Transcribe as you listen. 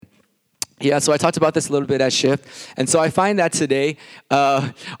Yeah, so I talked about this a little bit at Shift. And so I find that today,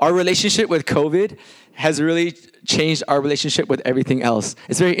 our relationship with COVID has really changed our relationship with everything else.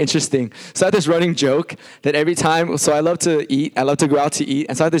 It's very interesting. So I have this running joke that every time, so I love to eat, I love to go out to eat.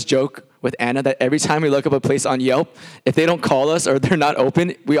 And so I have this joke with Anna that every time we look up a place on Yelp, if they don't call us or they're not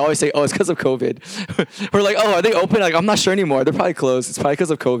open, we always say, oh, it's because of COVID. We're like, oh, are they open? Like, I'm not sure anymore. They're probably closed. It's probably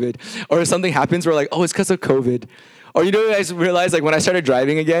because of COVID. Or if something happens, we're like, oh, it's because of COVID. Or you guys realize, like, when I started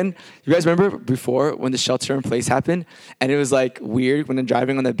driving again, you guys remember before when the shelter in place happened? And it was, like, weird when I'm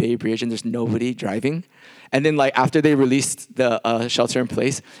driving on the Bay Bridge and there's nobody driving. And then, like, after they released the shelter in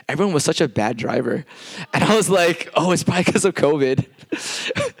place, everyone was such a bad driver. And I was like, oh, it's probably because of COVID.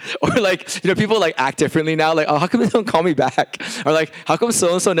 Or, like, people, like, act differently now. Like, oh, how come they don't call me back? Or, like, how come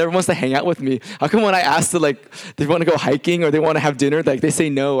so-and-so never wants to hang out with me? How come when I ask to, like, they want to go hiking or they want to have dinner, like, they say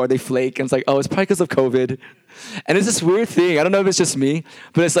no or they flake? And it's like, oh, it's probably because of COVID. And it's this weird thing. I don't know if it's just me,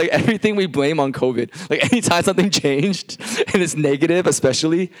 but it's like everything we blame on COVID. Like anytime something changed and it's negative,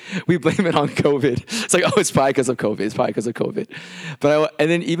 especially, we blame it on COVID. It's like, oh, it's probably because of COVID. It's probably because of COVID.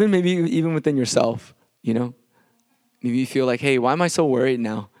 And then even within yourself, maybe you feel like, hey, why am I so worried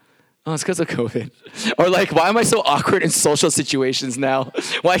now? Oh, it's because of COVID. Or like, why am I so awkward in social situations now?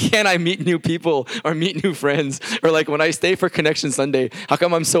 Why can't I meet new people or meet new friends? Or like when I stay for Connection Sunday, how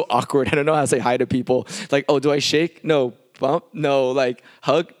come I'm so awkward? I don't know how to say hi to people. Like, oh, do I shake? No. Bump? No. Like,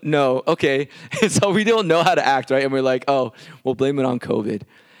 hug? No. Okay. And so we don't know how to act, right? And we're like, oh, we'll blame it on COVID.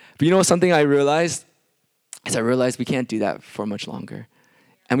 But something I realized is we can't do that for much longer.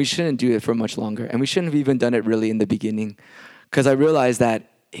 And we shouldn't do it for much longer. And we shouldn't have even done it really in the beginning. Because I realized that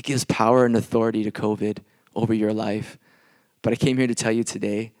it gives power and authority to COVID over your life. But I came here to tell you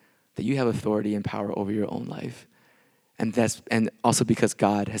today that you have authority and power over your own life. And also because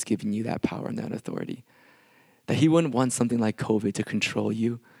God has given you that power and that authority. That he wouldn't want something like COVID to control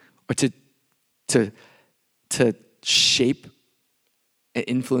you or to shape and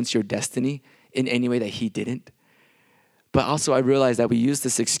influence your destiny in any way that he didn't. But also I realized that we use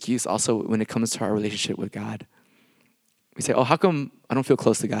this excuse also when it comes to our relationship with God. We say, oh, how come I don't feel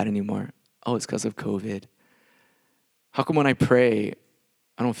close to God anymore? Oh, it's because of COVID. How come when I pray,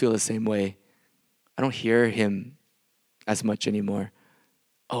 I don't feel the same way? I don't hear him as much anymore.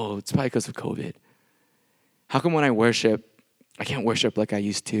 Oh, it's probably because of COVID. How come when I worship, I can't worship like I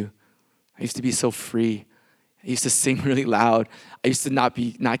used to? I used to be so free. I used to sing really loud. I used to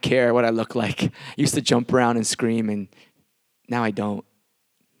not care what I look like. I used to jump around and scream, and now I don't.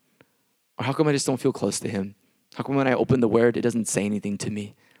 Or how come I just don't feel close to him? How come when I open the word, it doesn't say anything to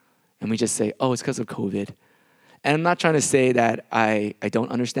me? And we just say, oh, it's because of COVID. And I'm not trying to say that I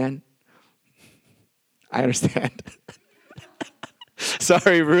don't understand. I understand.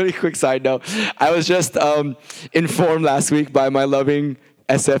 Sorry, really quick side note. I was just informed last week by my loving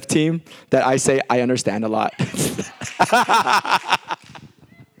SF team that I say I understand a lot.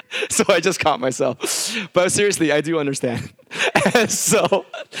 So I just caught myself. But seriously, I do understand. But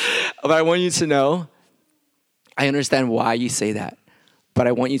I want you to know, I understand why you say that. But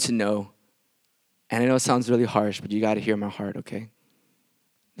I want you to know, and I know it sounds really harsh, but you got to hear my heart, okay?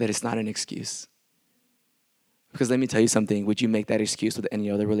 That it's not an excuse. Because let me tell you something. Would you make that excuse with any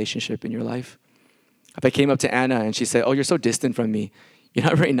other relationship in your life? If I came up to Anna and she said, oh, you're so distant from me. You're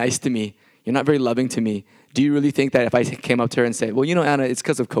not very nice to me. You're not very loving to me. Do you really think that if I came up to her and said, well, Anna, it's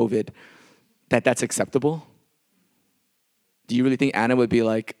because of COVID, that's acceptable? Do you really think Anna would be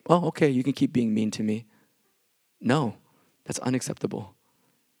like, oh, okay, you can keep being mean to me? No, that's unacceptable.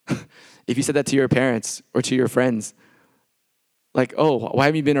 If you said that to your parents or to your friends, like, oh, why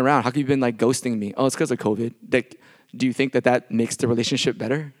haven't you been around? How come you've been like ghosting me? Oh, it's because of COVID. Do you think that makes the relationship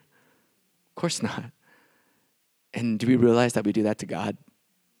better? Of course not. And do we realize that we do that to God?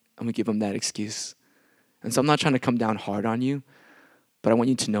 And we give him that excuse. And so I'm not trying to come down hard on you, but I want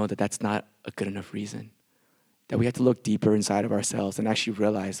you to know that that's not a good enough reason. That we have to look deeper inside of ourselves and actually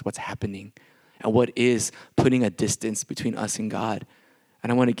realize what's happening and what is putting a distance between us and God.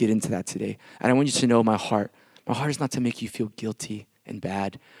 And I want to get into that today. And I want you to know my heart. My heart is not to make you feel guilty and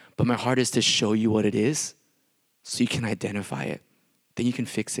bad, but my heart is to show you what it is so you can identify it. Then you can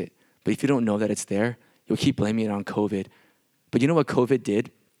fix it. But if you don't know that it's there, you'll keep blaming it on COVID. But you know what COVID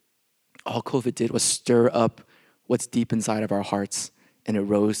did? All COVID did was stir up what's deep inside of our hearts, and it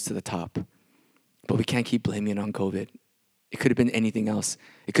rose to the top. But we can't keep blaming it on COVID. It could have been anything else.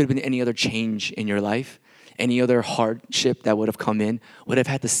 It could have been any other change in your life. Any other hardship that would have come in would have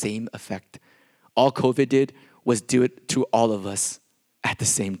had the same effect. All COVID did was do it to all of us at the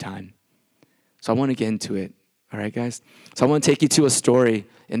same time. So I want to get into it. All right, guys? So I want to take you to a story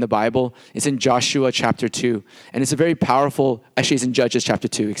in the Bible. It's in Joshua chapter 2. And it's a very powerful, actually it's in Judges chapter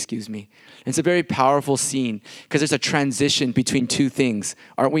 2, excuse me. And it's a very powerful scene because there's a transition between two things.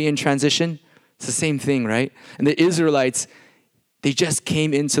 Aren't we in transition? It's the same thing, right? And the Israelites, they just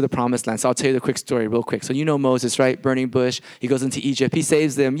came into the promised land. So I'll tell you the quick story real quick. So you know Moses, right? Burning bush. He goes into Egypt. He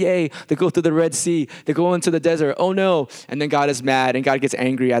saves them. Yay. They go through the Red Sea. They go into the desert. Oh no. And then God is mad and God gets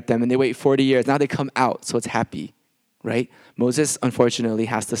angry at them and they wait 40 years. Now they come out. So it's happy, right? Moses, unfortunately,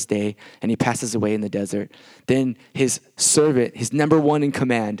 has to stay and he passes away in the desert. Then his servant, his number one in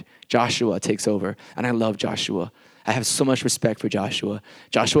command, Joshua, takes over. And I love Joshua. I have so much respect for Joshua.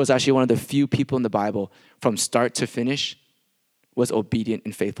 Joshua is actually one of the few people in the Bible from start to finish was obedient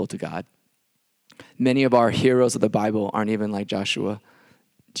and faithful to God. Many of our heroes of the Bible aren't even like Joshua.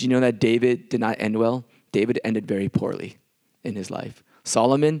 Do you know that David did not end well? David ended very poorly in his life.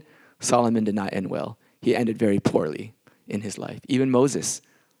 Solomon did not end well. He ended very poorly in his life. Even Moses,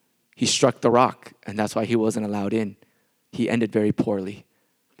 he struck the rock, and that's why he wasn't allowed in. He ended very poorly.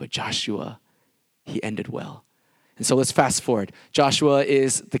 But Joshua, he ended well. And so let's fast forward. Joshua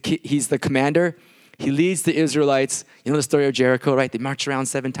he's the commander. He leads the Israelites. You know the story of Jericho, right? They march around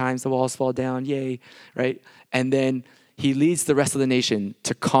 7 times, the walls fall down, yay, right? And then he leads the rest of the nation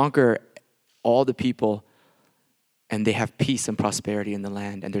to conquer all the people, and they have peace and prosperity in the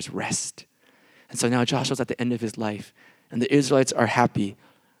land, and there's rest. And so now Joshua's at the end of his life, and the Israelites are happy.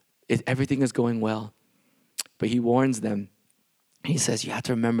 Everything is going well. But he warns them. He says, you have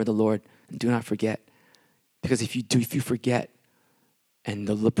to remember the Lord and do not forget. Because if you forget and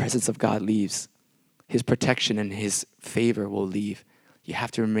the presence of God leaves, his protection and his favor will leave. You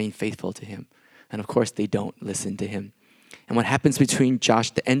have to remain faithful to him. And of course, they don't listen to him. And what happens between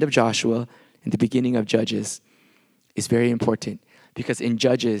the end of Joshua and the beginning of Judges is very important because in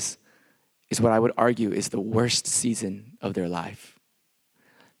Judges is what I would argue is the worst season of their life.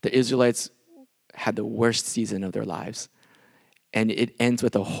 The Israelites had the worst season of their lives. And it ends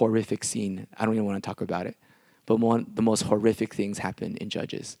with a horrific scene. I don't even want to talk about it. But the most horrific things happen in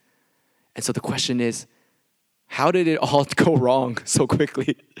Judges. And so the question is, how did it all go wrong so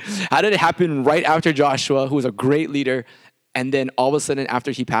quickly? How did it happen right after Joshua, who was a great leader, and then all of a sudden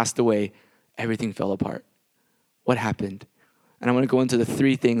after he passed away, everything fell apart? What happened? And I want to go into the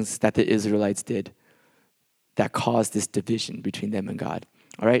 3 things that the Israelites did that caused this division between them and God.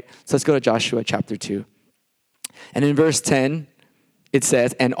 All right? So let's go to Joshua chapter 2. And in verse 10, it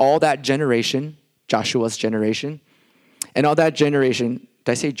says, and all that generation, Joshua's generation, and all that generation,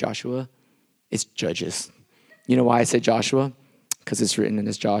 did I say Joshua? It's Judges. You know why I said Joshua? Because it's written in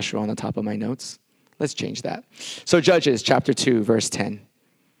as Joshua on the top of my notes. Let's change that. So Judges chapter 2, verse 10.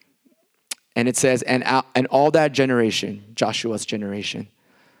 And it says, and all that generation, Joshua's generation,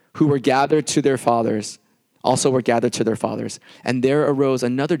 who were gathered to their fathers, also were gathered to their fathers. And there arose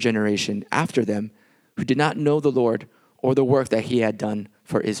another generation after them who did not know the Lord or the work that he had done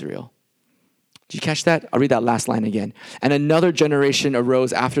for Israel. Did you catch that? I'll read that last line again. And another generation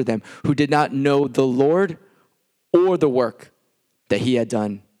arose after them who did not know the Lord or the work that he had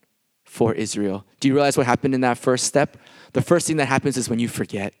done for Israel. Do you realize what happened in that first step? The first thing that happens is when you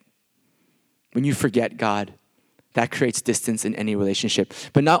forget. When you forget God, that creates distance in any relationship.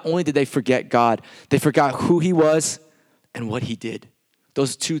 But not only did they forget God, they forgot who he was and what he did.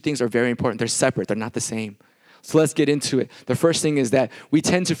 Those 2 things are very important. They're separate. They're not the same. So let's get into it. The first thing is that we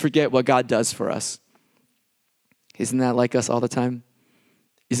tend to forget what God does for us. Isn't that like us all the time?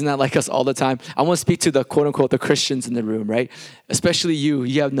 Isn't that like us all the time? I want to speak to the quote unquote, the Christians in the room, right? Especially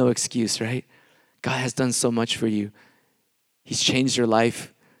you have no excuse, right? God has done so much for you. He's changed your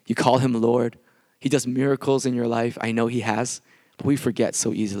life. You call him Lord. He does miracles in your life. I know he has, but we forget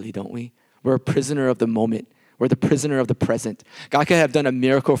so easily, don't we? We're a prisoner of the moment. We're the prisoner of the present. God could have done a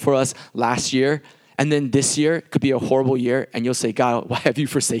miracle for us last year, and then this year could be a horrible year, and you'll say, God, why have you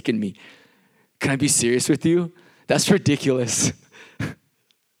forsaken me? Can I be serious with you? That's ridiculous.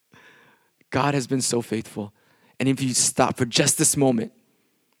 God has been so faithful. And if you stop for just this moment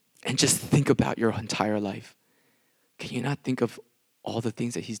and just think about your entire life, can you not think of all the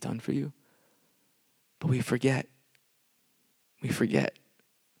things that he's done for you? But we forget. We forget.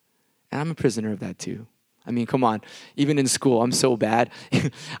 And I'm a prisoner of that too. I mean, come on. Even in school, I'm so bad.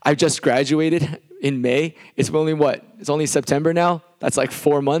 I just graduated in May. It's only what? It's only September now? That's like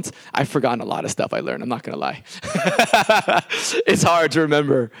 4 months. I've forgotten a lot of stuff I learned. I'm not going to lie. It's hard to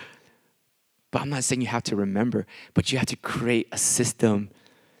remember. But I'm not saying you have to remember, but you have to create a system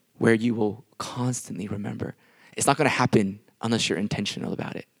where you will constantly remember. It's not going to happen unless you're intentional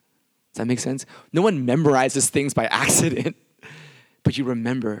about it. Does that make sense? No one memorizes things by accident, but you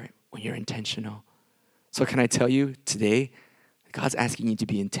remember when you're intentional. So can I tell you today, God's asking you to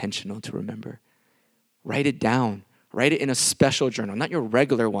be intentional to remember. Write it down. Write it in a special journal, not your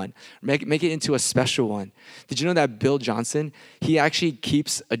regular one. Make it into a special one. Did you know that Bill Johnson, he actually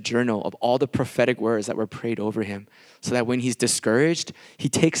keeps a journal of all the prophetic words that were prayed over him so that when he's discouraged, he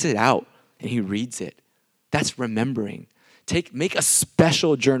takes it out and he reads it. That's remembering. Make a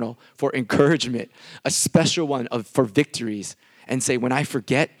special journal for encouragement, a special one for victories, and say, when I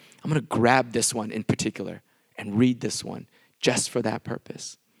forget, I'm going to grab this one in particular and read this one just for that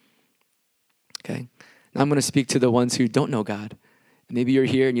purpose. Okay? Now I'm going to speak to the ones who don't know God. Maybe you're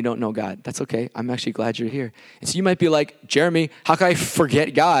here and you don't know God. That's okay. I'm actually glad you're here. And so you might be like, Jeremy, how can I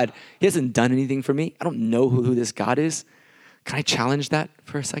forget God? He hasn't done anything for me. I don't know who this God is. Can I challenge that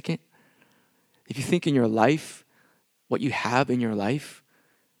for a second? If you think in your life, what you have in your life,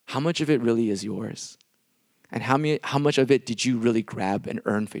 how much of it really is yours? And how much of it did you really grab and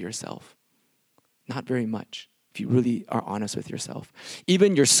earn for yourself? Not very much, if you really are honest with yourself.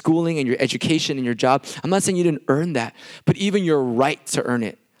 Even your schooling and your education and your job, I'm not saying you didn't earn that, but even your right to earn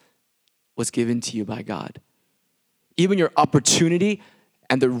it was given to you by God. Even your opportunity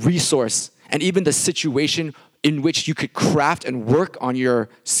and the resource and even the situation in which you could craft and work on your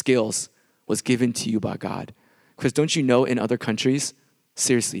skills was given to you by God. Because don't you know in other countries,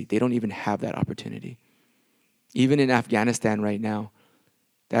 seriously, they don't even have that opportunity. Even in Afghanistan right now,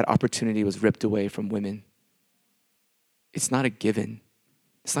 that opportunity was ripped away from women. It's not a given.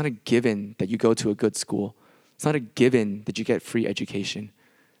 It's not a given that you go to a good school. It's not a given that you get free education.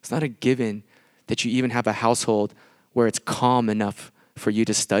 It's not a given that you even have a household where it's calm enough for you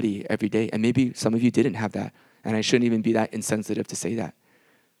to study every day. And maybe some of you didn't have that. And I shouldn't even be that insensitive to say that.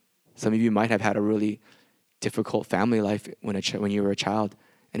 Some of you might have had a really difficult family life when you were a child,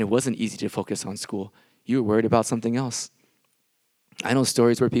 and it wasn't easy to focus on school. You were worried about something else. I know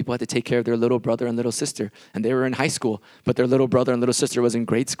stories where people had to take care of their little brother and little sister, and they were in high school, but their little brother and little sister was in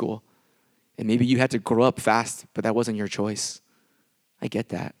grade school. And maybe you had to grow up fast, but that wasn't your choice. I get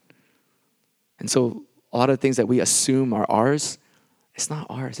that. And so a lot of things that we assume are ours, it's not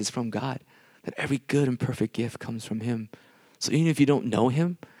ours, it's from God. That every good and perfect gift comes from Him. So even if you don't know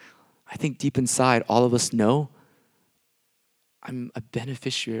Him, I think deep inside, all of us know I'm a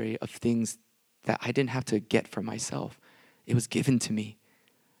beneficiary of things that I didn't have to get for myself. It was given to me.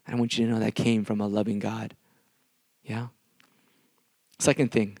 And I want you to know that came from a loving God. Yeah?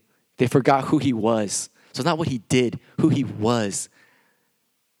 Second thing, they forgot who He was. So it's not what He did, who He was.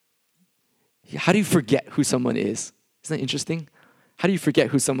 How do you forget who someone is? Isn't that interesting? How do you forget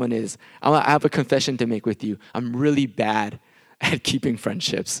who someone is? I have a confession to make with you. I'm really bad at keeping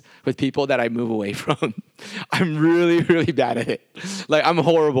friendships with people that I move away from. I'm really, really bad at it. Like, I'm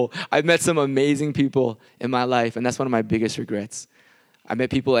horrible. I've met some amazing people in my life, and that's one of my biggest regrets. I met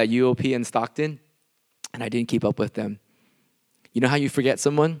people at UOP in Stockton, and I didn't keep up with them. You know how you forget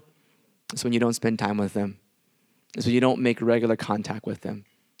someone? It's when you don't spend time with them. It's when you don't make regular contact with them.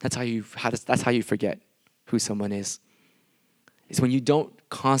 That's how you forget who someone is. It's when you don't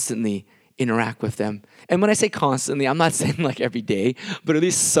constantly interact with them. And when I say constantly, I'm not saying like every day, but at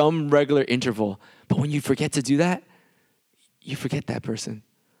least some regular interval. But when you forget to do that, you forget that person.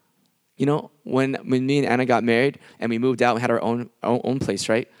 You know, when me and Anna got married and we moved out and had our own place,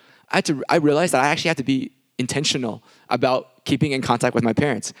 right? I realized that I actually had to be intentional about keeping in contact with my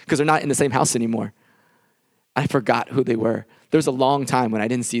parents because they're not in the same house anymore. I forgot who they were. There was a long time when I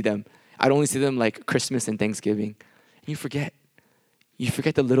didn't see them. I'd only see them like Christmas and Thanksgiving. And you forget. You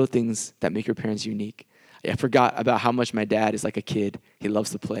forget the little things that make your parents unique. I forgot about how much my dad is like a kid. He loves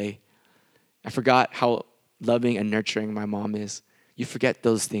to play. I forgot how loving and nurturing my mom is. You forget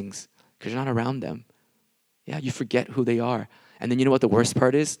those things because you're not around them. Yeah, you forget who they are. And then you know what the worst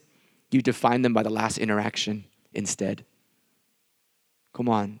part is? You define them by the last interaction instead. Come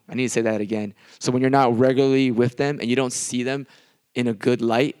on, I need to say that again. So when you're not regularly with them and you don't see them in a good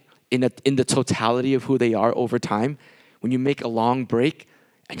light, in the totality of who they are over time, when you make a long break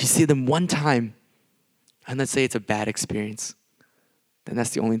and you see them one time, and let's say it's a bad experience, then that's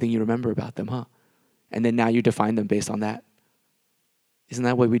the only thing you remember about them, huh? And then now you define them based on that. Isn't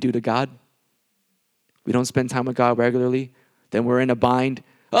that what we do to God? We don't spend time with God regularly. Then we're in a bind.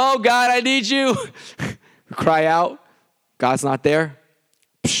 Oh, God, I need you. We cry out. God's not there.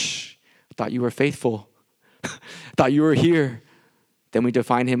 Psh, I thought you were faithful. I thought you were here. Then we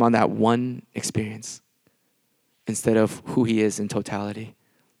define Him on that one experience instead of who He is in totality.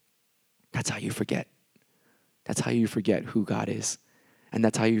 That's how you forget. That's how you forget who God is. And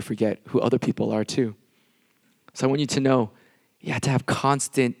that's how you forget who other people are too. So I want you to know you have to have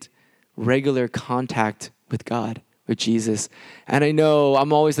constant, regular contact with God, with Jesus. And I know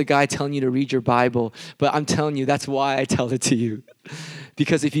I'm always the guy telling you to read your Bible, but I'm telling you, that's why I tell it to you.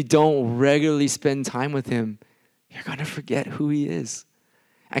 Because if you don't regularly spend time with him, you're going to forget who he is.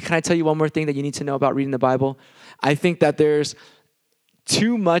 And can I tell you one more thing that you need to know about reading the Bible? I think that there's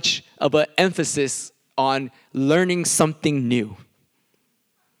too much of an emphasis on learning something new.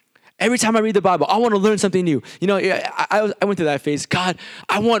 Every time I read the Bible, I want to learn something new. You know, I went through that phase. God,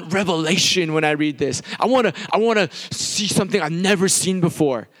 I want revelation when I read this. I want to see something I've never seen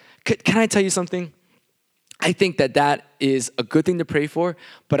before. Can I tell you something? I think that is a good thing to pray for,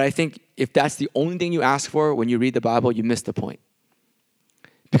 but I think if that's the only thing you ask for when you read the Bible, you miss the point.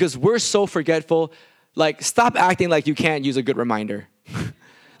 Because we're so forgetful. Like, stop acting like you can't use a good reminder.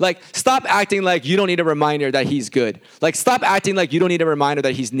 Like, stop acting like you don't need a reminder that he's good. Like, stop acting like you don't need a reminder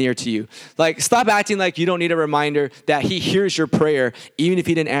that he's near to you. Like, stop acting like you don't need a reminder that he hears your prayer even if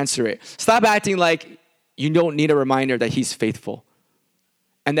he didn't answer it. Stop acting like you don't need a reminder that he's faithful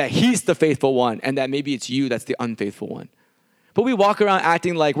and that he's the faithful one and that maybe it's you that's the unfaithful one. But we walk around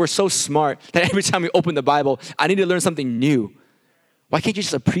acting like we're so smart that every time we open the Bible, I need to learn something new. Why can't you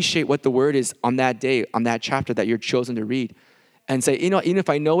just appreciate what the word is on that day, on that chapter that you're chosen to read? And say, you know, even if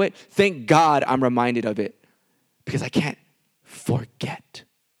I know it, thank God I'm reminded of it because I can't forget.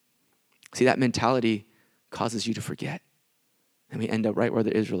 See, that mentality causes you to forget. And we end up right where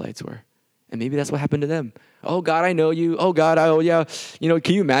the Israelites were. And maybe that's what happened to them. Oh, God, I know you. Oh, God, yeah. You know,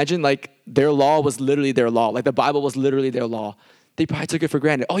 can you imagine, like, their law was literally their law. Like, the Bible was literally their law. They probably took it for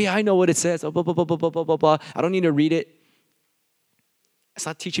granted. Oh, yeah, I know what it says. Oh, blah, blah, blah, blah, blah, blah, blah. I don't need to read it. It's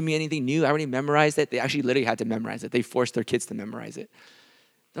not teaching me anything new. I already memorized it. They actually literally had to memorize it. They forced their kids to memorize it.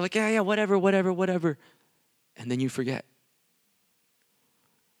 They're like, yeah, whatever. And then you forget.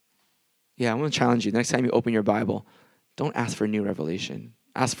 Yeah, I want to challenge you. Next time you open your Bible, don't ask for a new revelation.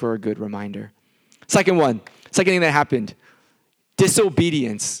 Ask for a good reminder. Second thing that happened,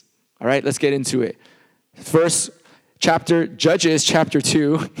 disobedience. All right, let's get into it. Judges chapter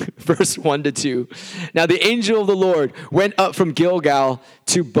 2, verse 1-2. Now the angel of the Lord went up from Gilgal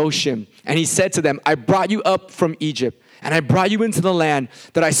to Bochim, and he said to them, I brought you up from Egypt, and I brought you into the land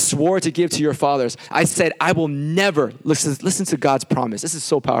that I swore to give to your fathers. I said, I will never, listen to God's promise. This is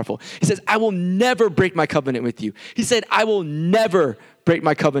so powerful. He says, I will never break my covenant with you. He said, I will never break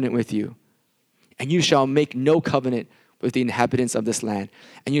my covenant with you. And you shall make no covenant with the inhabitants of this land,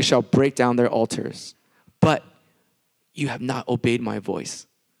 and you shall break down their altars. But you have not obeyed my voice.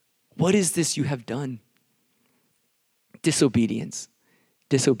 What is this you have done? Disobedience.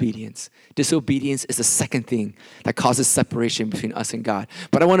 Disobedience is the second thing that causes separation between us and God.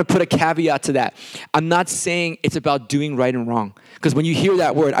 But I want to put a caveat to that. I'm not saying it's about doing right and wrong. Because when you hear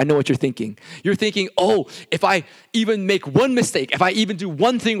that word, I know what you're thinking. You're thinking, oh, if I even make one mistake, if I even do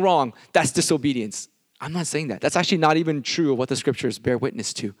one thing wrong, that's disobedience. I'm not saying that. That's actually not even true of what the scriptures bear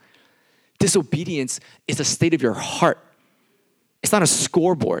witness to. Disobedience is a state of your heart. It's not a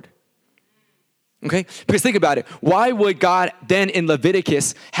scoreboard. Okay? Because think about it. Why would God then in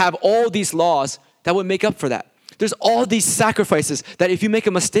Leviticus have all these laws that would make up for that? There's all these sacrifices that if you make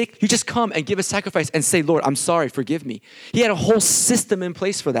a mistake, you just come and give a sacrifice and say, Lord, I'm sorry, forgive me. He had a whole system in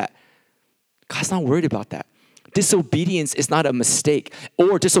place for that. God's not worried about that. Disobedience is not a mistake,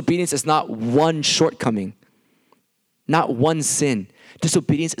 or disobedience is not one shortcoming, not one sin.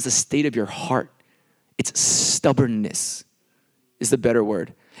 Disobedience is a state of your heart. It's stubbornness is the better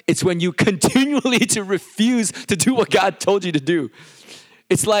word. It's when you continually to refuse to do what God told you to do.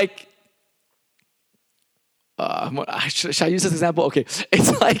 It's like, should I use this example? Okay,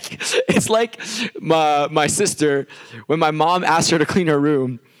 it's like my sister, when my mom asked her to clean her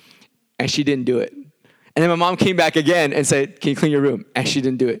room, and she didn't do it. And then my mom came back again and said, can you clean your room? And she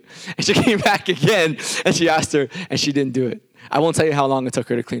didn't do it. And she came back again, and she asked her, and she didn't do it. I won't tell you how long it took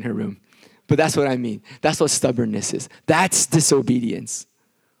her to clean her room. But that's what I mean. That's what stubbornness is. That's disobedience.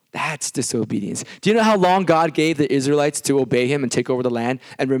 That's disobedience. Do you know how long God gave the Israelites to obey him and take over the land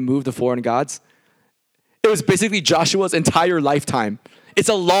and remove the foreign gods? It was basically Joshua's entire lifetime. It's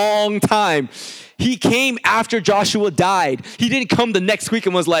a long time. He came after Joshua died. He didn't come the next week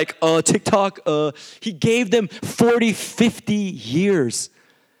and was like, TikTok. He gave them 40, 50 years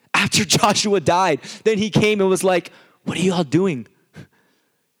after Joshua died. Then he came and was like, what are y'all doing?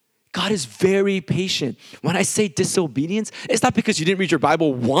 God is very patient. When I say disobedience, it's not because you didn't read your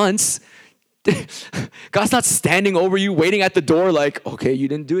Bible once. God's not standing over you, waiting at the door like, okay, you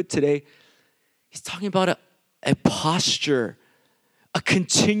didn't do it today. He's talking about a posture, a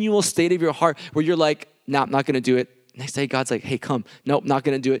continual state of your heart where you're like, no, I'm not going to do it. Next day, God's like, hey, come. Nope, not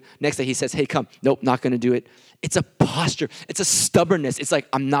going to do it. Next day, he says, hey, come. Nope, not going to do it. It's a posture. It's a stubbornness. It's like,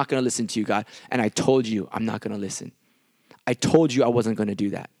 I'm not going to listen to you, God. And I told you I'm not going to listen. I told you I wasn't going to do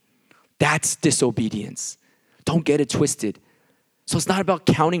that. That's disobedience. Don't get it twisted. So it's not about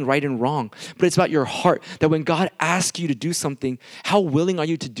counting right and wrong, but it's about your heart, that when God asks you to do something, how willing are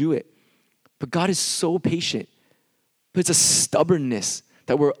you to do it? But God is so patient. But it's a stubbornness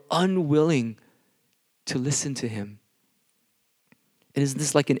that we're unwilling to listen to him. And isn't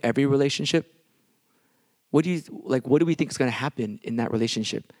this like in every relationship? What do we think is going to happen in that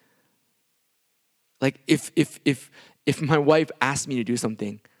relationship? Like if my wife asks me to do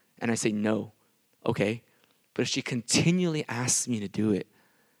something and I say no, okay. But if she continually asks me to do it,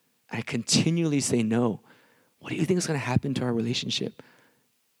 and I continually say no, what do you think is going to happen to our relationship?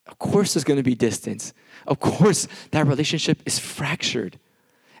 Of course there's going to be distance. Of course that relationship is fractured.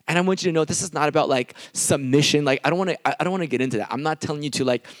 And I want you to know this is not about like submission. Like I don't want to get into that. I'm not telling you to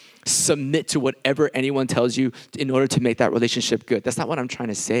like submit to whatever anyone tells you in order to make that relationship good. That's not what I'm trying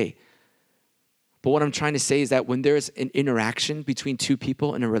to say. But what I'm trying to say is that when there's an interaction between two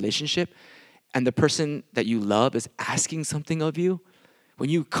people in a relationship and the person that you love is asking something of you, when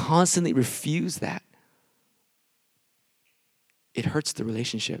you constantly refuse that, it hurts the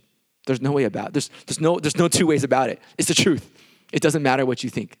relationship. There's no way about it. There's no two ways about it. It's the truth. It doesn't matter what you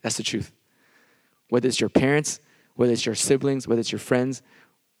think. That's the truth. Whether it's your parents, whether it's your siblings, whether it's your friends,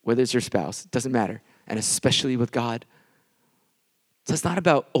 whether it's your spouse, it doesn't matter. And especially with God. So it's not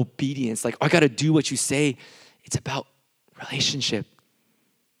about obedience, like, I got to do what you say. It's about relationship.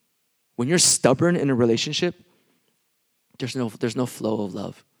 When you're stubborn in a relationship, there's no flow of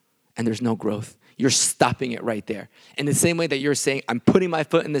love and there's no growth. You're stopping it right there. In the same way that you're saying, I'm putting my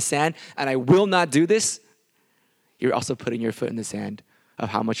foot in the sand and I will not do this, you're also putting your foot in the sand of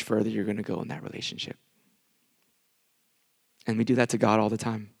how much further you're going to go in that relationship. And we do that to God all the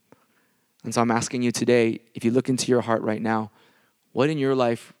time. And so I'm asking you today, if you look into your heart right now, what in your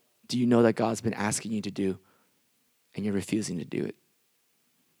life do you know that God's been asking you to do and you're refusing to do it?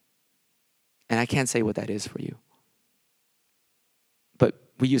 And I can't say what that is for you. But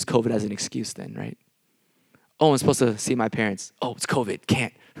we use COVID as an excuse then, right? Oh, I'm supposed to see my parents. Oh, it's COVID,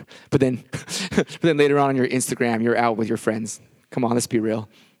 can't. But then later on your Instagram, you're out with your friends. Come on, let's be real.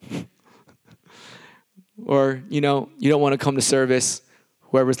 Or, you don't want to come to service,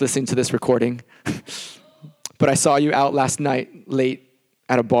 whoever's listening to this recording. But I saw you out last night late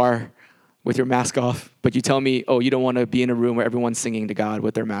at a bar with your mask off. But you tell me, oh, you don't want to be in a room where everyone's singing to God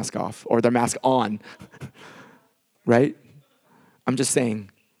with their mask off or their mask on. Right? I'm just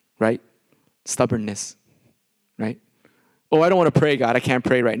saying, right? Stubbornness, right? Oh, I don't want to pray, God. I can't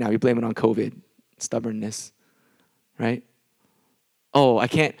pray right now. You blame it on COVID. Stubbornness, right? Oh, I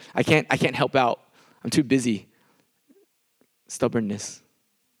can't help out. I'm too busy. Stubbornness.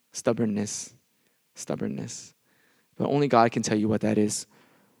 But only God can tell you what that is.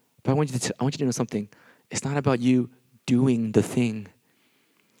 But I want you to know something. It's not about you doing the thing.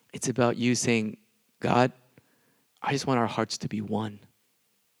 It's about you saying, God, I just want our hearts to be one.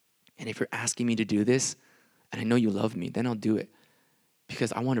 And if you're asking me to do this, and I know you love me, then I'll do it.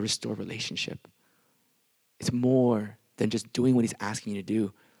 Because I want to restore relationship. It's more than just doing what he's asking you to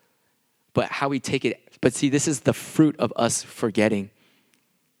do. But how we take it. But see, this is the fruit of us forgetting.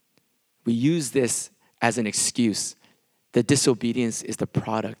 We use this as an excuse. The disobedience is the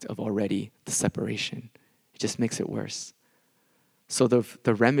product of already the separation. It just makes it worse. So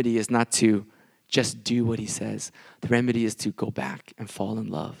the remedy is not to just do what he says. The remedy is to go back and fall in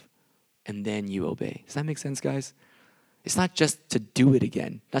love. And then you obey. Does that make sense, guys? It's not just to do it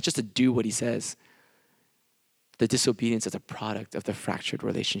again. Not just to do what he says. The disobedience is a product of the fractured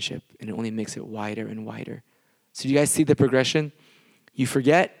relationship. And it only makes it wider and wider. So do you guys see the progression? You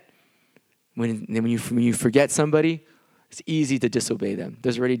forget. When you forget somebody, it's easy to disobey them.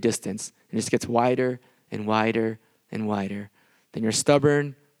 There's already distance. And it just gets wider and wider and wider. Then you're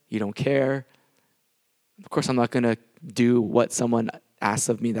stubborn. You don't care. Of course, I'm not going to do what someone asks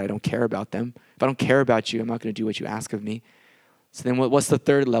of me that I don't care about them. If I don't care about you, I'm not going to do what you ask of me. So then what's the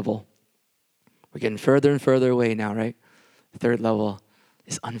third level? We're getting further and further away now, right? The third level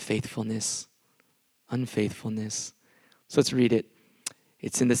is unfaithfulness. Unfaithfulness. So let's read it.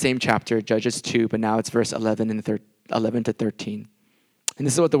 It's in the same chapter, Judges 2, but now it's verse 11 to 13. And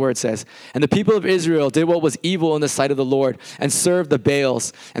this is what the word says. And the people of Israel did what was evil in the sight of the Lord and served the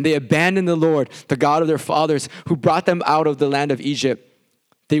Baals. And they abandoned the Lord, the God of their fathers, who brought them out of the land of Egypt.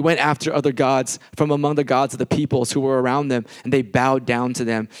 They went after other gods from among the gods of the peoples who were around them, and they bowed down to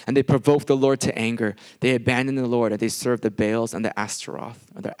them, and they provoked the Lord to anger. They abandoned the Lord, and they served the Baals and the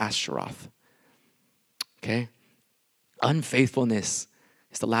Ashtaroth. Okay? Unfaithfulness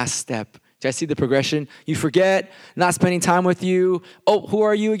is the last step Do I see the progression? You forget, not spending time with you. Oh, who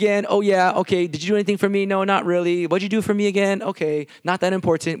are you again? Oh, yeah, okay. Did you do anything for me? No, not really. What'd you do for me again? Okay, not that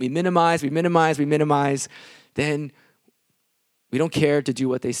important. We minimize. Then we don't care to do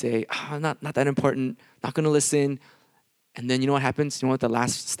what they say. Not that important. Not going to listen. And then you know what happens? You know what the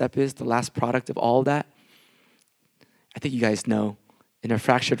last step is? The last product of all of that? I think you guys know. In a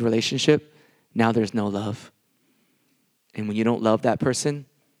fractured relationship, now there's no love. And when you don't love that person,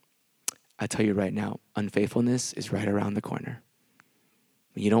 I tell you right now, unfaithfulness is right around the corner.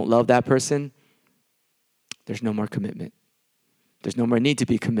 When you don't love that person, there's no more commitment. There's no more need to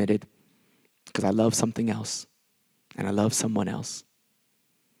be committed because I love something else and I love someone else.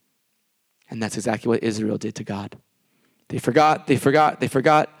 And that's exactly what Israel did to God. They forgot.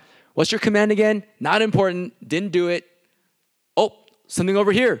 What's your command again? Not important. Didn't do it. Oh, something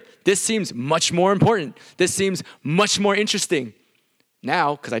over here. This seems much more important. This seems much more interesting.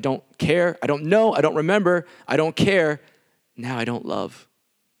 Now, because I don't care, I don't know, I don't remember, I don't care, now I don't love.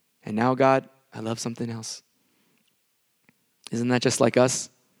 And now, God, I love something else. Isn't that just like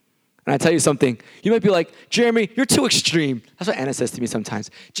us? And I tell you something, you might be like, Jeremy, you're too extreme. That's what Anna says to me sometimes.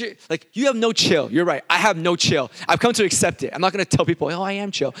 Like, you have no chill. You're right, I have no chill. I've come to accept it. I'm not going to tell people, oh, I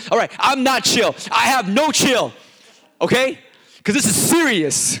am chill. All right, I'm not chill. I have no chill, okay? Because this is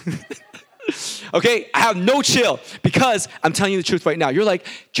serious. Okay, I have no chill because I'm telling you the truth right now. You're like,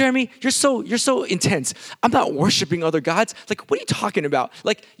 Jeremy, you're so intense. I'm not worshiping other gods. Like, what are you talking about?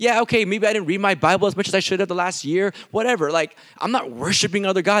 Like, yeah, okay, maybe I didn't read my Bible as much as I should have the last year, whatever. Like, I'm not worshiping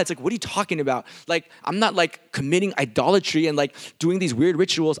other gods. Like, what are you talking about? Like, I'm not like committing idolatry and like doing these weird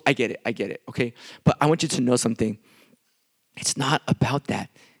rituals. I get it, okay? But I want you to know something. It's not about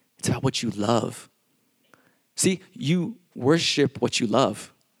that. It's about what you love. See, you worship what you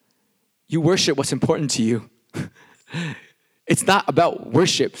love. You worship what's important to you. It's not about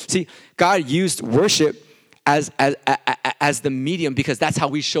worship. See, God used worship as the medium because that's how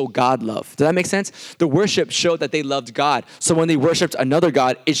we show God love. Does that make sense? The worship showed that they loved God. So when they worshiped another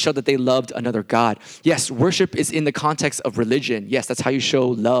God, it showed that they loved another God. Yes, worship is in the context of religion. Yes, that's how you show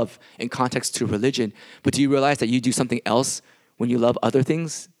love in context to religion. But do you realize that you do something else when you love other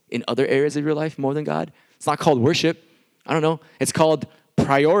things in other areas of your life more than God? It's not called worship. I don't know. It's called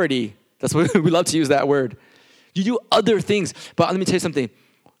priority. That's what we love to use that word. You do other things, but let me tell you something.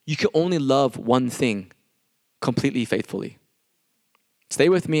 You can only love one thing completely faithfully. Stay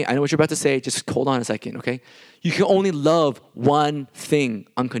with me. I know what you're about to say. Just hold on a second, okay? You can only love one thing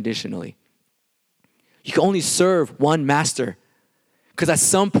unconditionally. You can only serve one master. Because at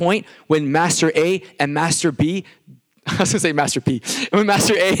some point, when Master A and Master B, I was going to say Master P. When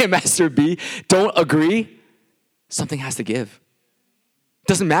Master A and Master B don't agree, something has to give.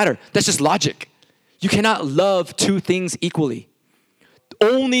 Doesn't matter. That's just logic. You cannot love two things equally.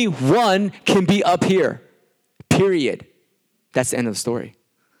 Only one can be up here, period. That's the end of the story.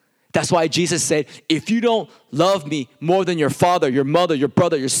 That's why Jesus said, if you don't love me more than your father, your mother, your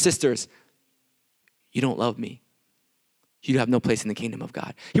brother, your sisters, you don't love me. You have no place in the kingdom of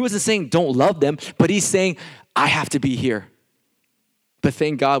God. He wasn't saying don't love them, but he's saying, I have to be here. But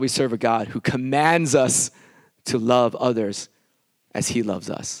thank God we serve a God who commands us to love others as he loves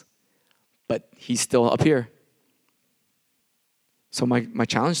us. But he's still up here. So my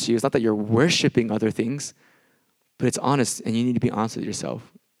challenge to you is not that you're worshiping other things, but it's honest, and you need to be honest with yourself.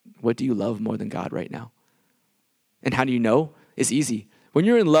 What do you love more than God right now? And how do you know? It's easy. When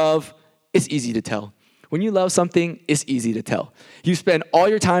you're in love, it's easy to tell. When you love something, it's easy to tell. You spend all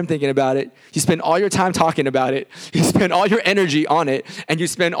your time thinking about it. You spend all your time talking about it. You spend all your energy on it, and you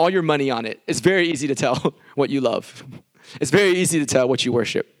spend all your money on it. It's very easy to tell what you love. It's very easy to tell what you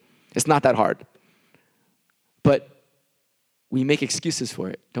worship. It's not that hard. But we make excuses for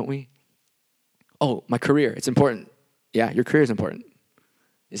it, don't we? Oh, my career, it's important. Yeah, your career is important.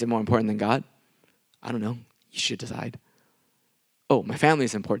 Is it more important than God? I don't know. You should decide. Oh, my family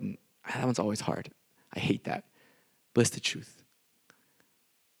is important. That one's always hard. I hate that. But it's the truth.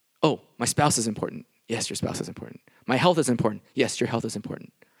 Oh, my spouse is important. Yes, your spouse is important. My health is important. Yes, your health is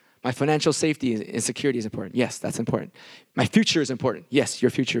important. My financial safety and security is important. Yes, that's important. My future is important. Yes, your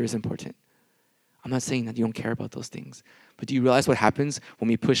future is important. I'm not saying that you don't care about those things. But do you realize what happens when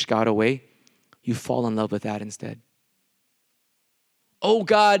we push God away? You fall in love with that instead. Oh,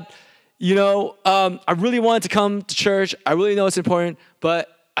 God, I really wanted to come to church. I really know it's important, but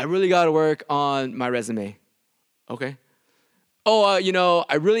I really got to work on my resume. Okay. Oh,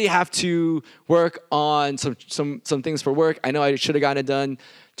 I really have to work on some things for work. I know I should have gotten it done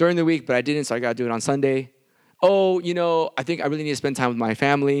during the week, but I didn't, so I got to do it on Sunday. Oh, I think I really need to spend time with my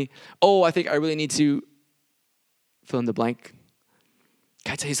family. Oh, I think I really need to fill in the blank.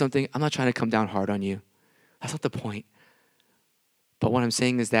 Can I tell you something? I'm not trying to come down hard on you. That's not the point. But what I'm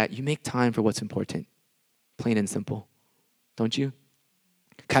saying is that you make time for what's important, plain and simple. Don't you?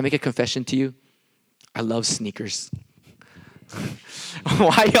 Can I make a confession to you? I love sneakers.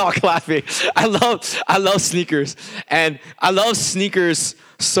 Why y'all clapping? I love sneakers. And I love sneakers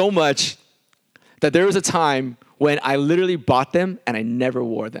so much that there was a time when I literally bought them and I never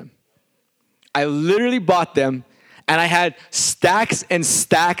wore them. I literally bought them and I had stacks and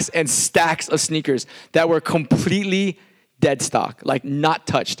stacks and stacks of sneakers that were completely dead stock, like not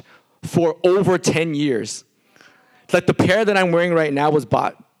touched, for over 10 years. Like the pair that I'm wearing right now was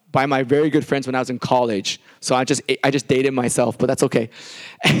bought by my very good friends when I was in college. So I just dated myself, but that's okay.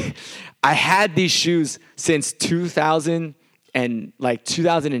 I had these shoes since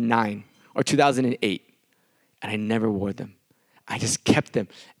 2009 or 2008, and I never wore them. I just kept them,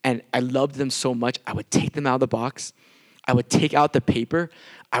 and I loved them so much. I would take them out of the box. I would take out the paper.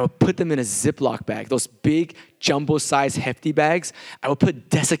 I would put them in a Ziploc bag, those big jumbo-sized hefty bags. I would put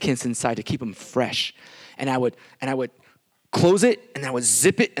desiccants inside to keep them fresh, and I would close it, and I would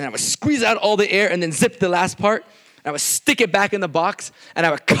zip it, and I would squeeze out all the air, and then zip the last part. And I would stick it back in the box, and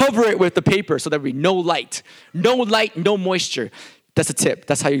I would cover it with the paper so there would be no light, no moisture. That's a tip.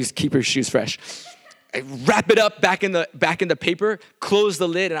 That's how you keep your shoes fresh. I wrap it up back in the paper, close the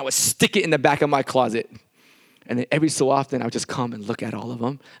lid, and I would stick it in the back of my closet. And then every so often, I would just come and look at all of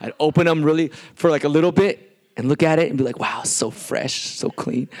them. I'd open them really for like a little bit and look at it and be like, wow, so fresh, so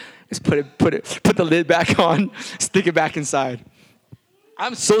clean. Just put the lid back on, stick it back inside.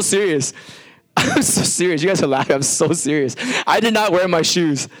 I'm so serious. I'm so serious. You guys are laughing. I'm so serious. I did not wear my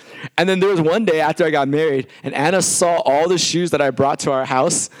shoes. And then there was one day after I got married, and Anna saw all the shoes that I brought to our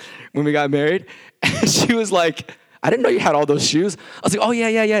house when we got married. And she was like, I didn't know you had all those shoes. I was like, oh,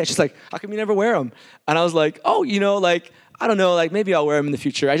 yeah. She's like, how come you never wear them? And I was like, oh, like, I don't know, like maybe I'll wear them in the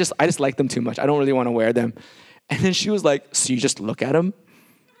future. I just like them too much. I don't really want to wear them. And then she was like, so you just look at them?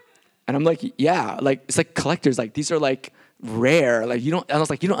 And I'm like, yeah, like it's like collectors, like these are like rare, like you don't. And I was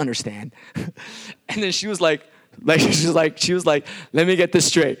like, you don't understand. And then she was like, let me get this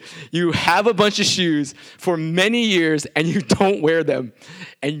straight. You have a bunch of shoes for many years and you don't wear them,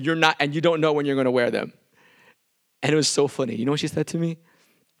 and you don't know when you're gonna wear them. And it was so funny. You know what she said to me?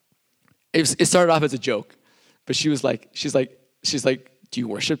 It started off as a joke, but she's like, do you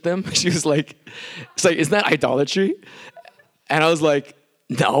worship them? She was like, isn't that idolatry? And I was like,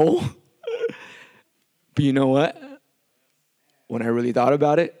 no. But you know what? When I really thought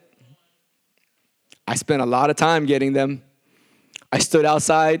about it, I spent a lot of time getting them. I stood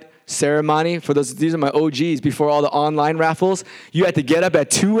outside ceremony. These are my OGs before all the online raffles. You had to get up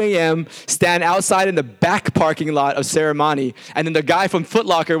at 2 a.m., stand outside in the back parking lot of ceremony, and then the guy from Foot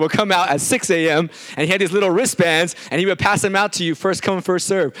Locker would come out at 6 a.m., and he had these little wristbands, and he would pass them out to you, first come, first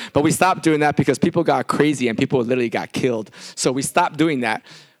serve. But we stopped doing that because people got crazy and people literally got killed. So we stopped doing that.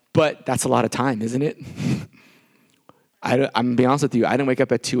 But that's a lot of time, isn't it? I'm going to be honest with you. I didn't wake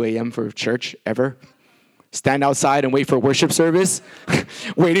up at 2 a.m. for church ever. Stand outside and wait for worship service,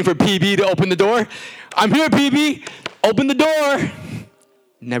 waiting for PB to open the door. I'm here, PB. Open the door.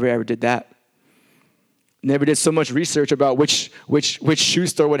 Never ever did that. Never did so much research about which shoe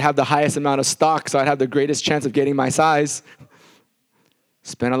store would have the highest amount of stock so I'd have the greatest chance of getting my size.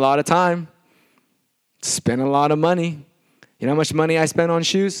 Spent a lot of time. Spent a lot of money. You know how much money I spent on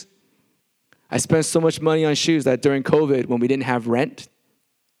shoes? I spent so much money on shoes that during COVID, when we didn't have rent,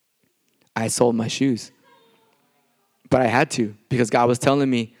 I sold my shoes. But I had to, because God was telling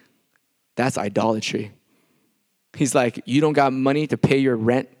me, that's idolatry. He's like, you don't got money to pay your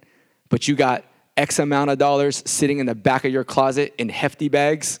rent, but you got X amount of dollars sitting in the back of your closet in hefty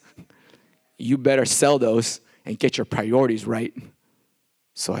bags. You better sell those and get your priorities right.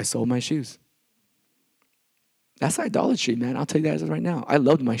 So I sold my shoes. That's idolatry, man. I'll tell you that right now. I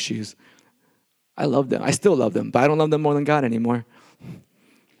loved my shoes. I love them. I still love them, but I don't love them more than God anymore.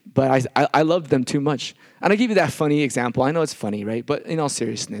 But I loved them too much. And I'll give you that funny example. I know it's funny, right? But in all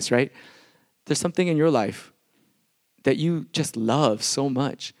seriousness, right? There's something in your life that you just love so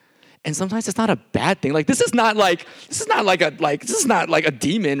much. And sometimes it's not a bad thing. Like this is not like a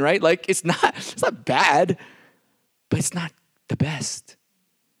demon, right? Like it's not bad, but it's not the best.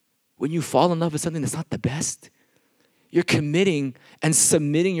 When you fall in love with something that's not the best, you're committing and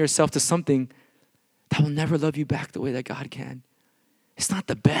submitting yourself to something that will never love you back the way that God can. It's not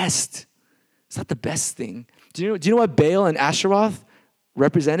the best. It's not the best thing. Do you know what Baal and Asheroth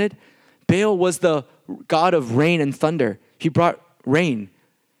represented? Baal was the god of rain and thunder. He brought rain.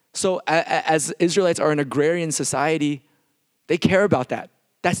 So as Israelites are an agrarian society, they care about that.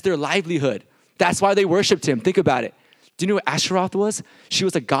 That's their livelihood. That's why they worshiped him. Think about it. Do you know what Asheroth was? She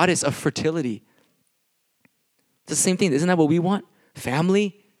was a goddess of fertility. It's the same thing. Isn't that what we want?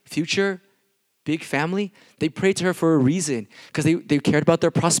 Family, future, big family. They prayed to her for a reason because they cared about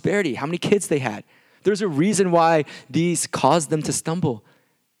their prosperity, how many kids they had. There's a reason why these caused them to stumble.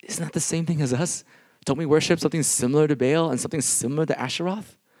 Isn't that the same thing as us? Don't we worship something similar to Baal and something similar to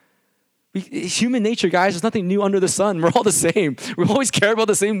Asheroth? Human nature, guys, there's nothing new under the sun. We're all the same. We always care about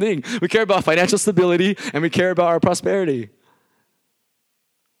the same thing. We care about financial stability and we care about our prosperity.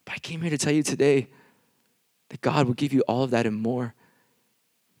 But I came here to tell you today that God will give you all of that and more.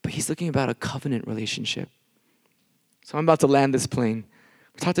 But he's looking about a covenant relationship. So I'm about to land this plane.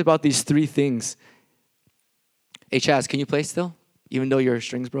 We talked about these three things. Hey, Chaz, can you play still? Even though your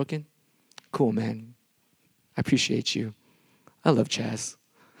string's broken? Cool, man. I appreciate you. I love Chaz.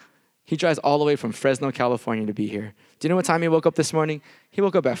 He drives all the way from Fresno, California to be here. Do you know what time he woke up this morning? He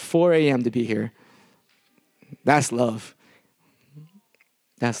woke up at 4 a.m. to be here. That's love.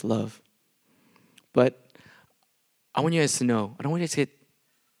 That's love. But I want you guys to know, I don't want you to get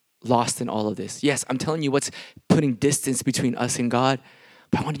lost in all of this. Yes, I'm telling you what's putting distance between us and God,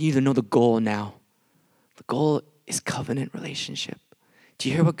 but I want you to know the goal now. The goal is covenant relationship. Do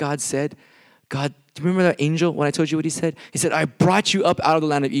you hear what God said? God, do you remember that angel when I told you what he said? He said, I brought you up out of the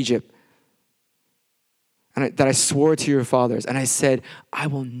land of Egypt. And that I swore to your fathers. And I said, I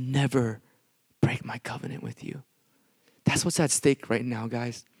will never break my covenant with you. That's what's at stake right now,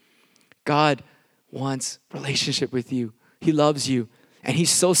 guys. God wants relationship with you. He loves you. And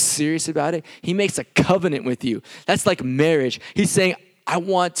he's so serious about it. He makes a covenant with you. That's like marriage. He's saying, I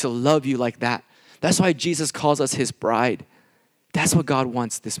want to love you like that. That's why Jesus calls us his bride. That's what God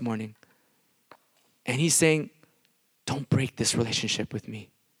wants this morning. And he's saying, don't break this relationship with me.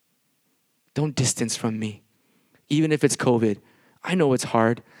 Don't distance from me. Even if it's COVID. I know it's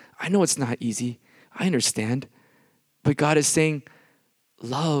hard. I know it's not easy. I understand. But God is saying,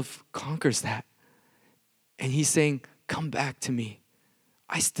 love conquers that. And he's saying, come back to me.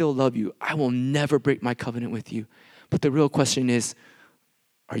 I still love you. I will never break my covenant with you. But the real question is,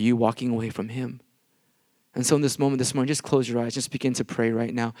 are you walking away from him? And so in this moment, this morning, just close your eyes. Just begin to pray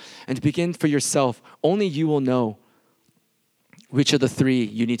right now. And to begin for yourself, only you will know which of the three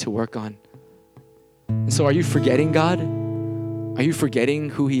you need to work on. And so are you forgetting God? Are you forgetting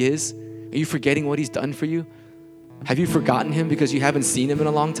who he is? Are you forgetting what he's done for you? Have you forgotten him because you haven't seen him in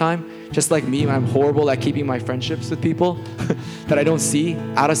a long time? Just like me, when I'm horrible at keeping my friendships with people that I don't see,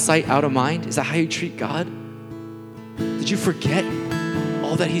 out of sight, out of mind. Is that how you treat God? Did you forget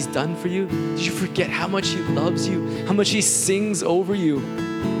all that he's done for you? Did you forget how much he loves you? How much he sings over you?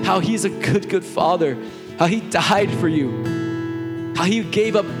 How he's a good, good father? How he died for you? How he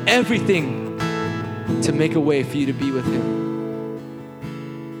gave up everything to make a way for you to be with him?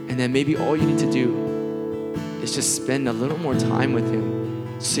 And then maybe all you need to do is just spend a little more time with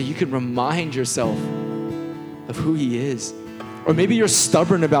him so you can remind yourself of who he is. Or maybe you're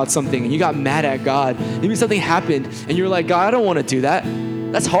stubborn about something and you got mad at God. Maybe something happened and you're like, God, I don't want to do that.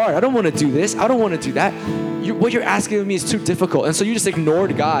 That's hard. I don't want to do this. I don't want to do that. What you're asking of me is too difficult. And so you just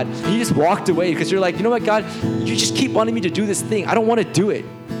ignored God. And you just walked away because you're like, you know what, God? You just keep wanting me to do this thing. I don't want to do it.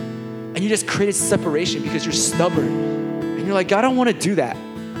 And you just created separation because you're stubborn. And you're like, God, I don't want to do that.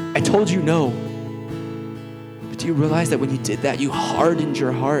 I told you no. But do you realize that when you did that, you hardened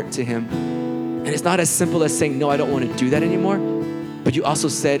your heart to him? And it's not as simple as saying, no, I don't want to do that anymore. But you also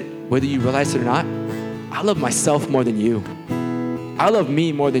said, whether you realize it or not, I love myself more than you. I love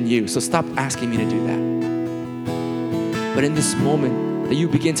me more than you. So stop asking me to do that. But in this moment that you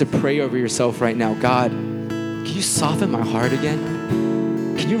begin to pray over yourself right now, God, can you soften my heart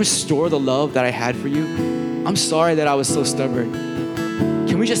again? Can you restore the love that I had for you? I'm sorry that I was so stubborn.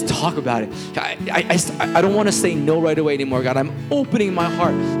 Can we just talk about it? I don't want to say no right away anymore, God. I'm opening my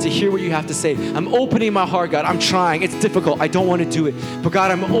heart to hear what you have to say. I'm opening my heart, God. I'm trying. It's difficult. I don't want to do it. But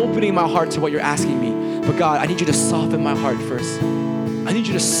God, I'm opening my heart to what you're asking me. But God, I need you to soften my heart first. I need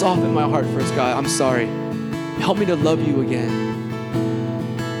you to soften my heart first, God. I'm sorry. Help me to love you again.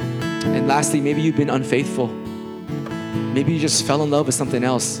 And lastly, maybe you've been unfaithful. Maybe you just fell in love with something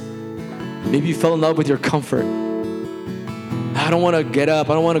else. Maybe you fell in love with your comfort. I don't want to get up.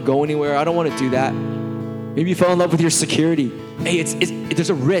 I don't want to go anywhere. I don't want to do that. Maybe you fell in love with your security. Hey, there's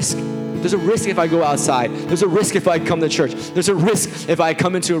a risk. There's a risk if I go outside. There's a risk if I come to church. There's a risk if I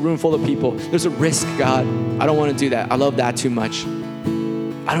come into a room full of people. There's a risk, God. I don't want to do that. I love that too much.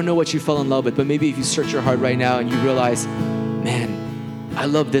 I don't know what you fell in love with, but maybe if you search your heart right now and you realize, man, I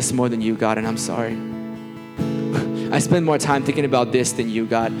love this more than you, God, and I'm sorry. I spend more time thinking about this than you,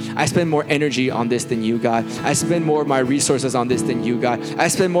 God. I spend more energy on this than you, God. I spend more of my resources on this than you, God. I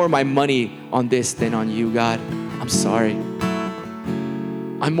spend more of my money on this than on you, God. I'm sorry.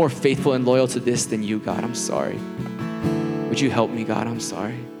 I'm more faithful and loyal to this than you, God. I'm sorry. Would you help me, God? I'm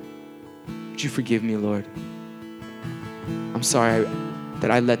sorry. Would you forgive me, Lord? I'm sorry that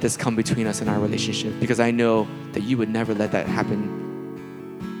I let this come between us in our relationship, because I know that you would never let that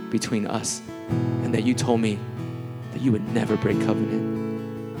happen between us, and that you told me that you would never break covenant.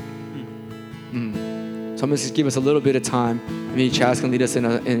 So I'm going to just give us a little bit of time. Maybe Chaz can lead us in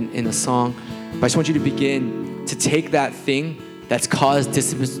a song. But I just want you to begin to take that thing that's caused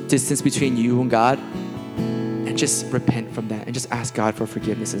distance between you and God and just repent from that and just ask God for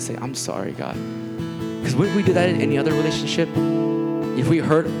forgiveness and say, I'm sorry, God. Because wouldn't we do that in any other relationship? If we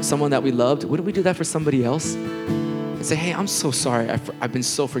hurt someone that we loved, wouldn't we do that for somebody else? And say, hey, I'm so sorry. I've been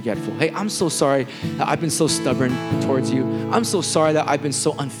so forgetful. Hey, I'm so sorry that I've been so stubborn towards you. I'm so sorry that I've been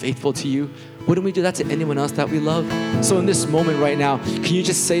so unfaithful to you. Wouldn't we do that to anyone else that we love? So in this moment right now, can you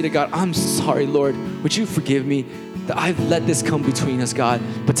just say to God, I'm sorry, Lord. Would you forgive me that I've let this come between us, God?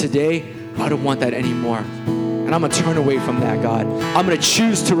 But today, I don't want that anymore. And I'm going to turn away from that, God. I'm going to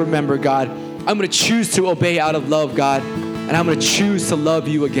choose to remember, God. I'm going to choose to obey out of love, God. And I'm going to choose to love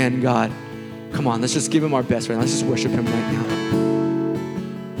you again, God. Come on, let's just give him our best right now. Let's just worship him right now.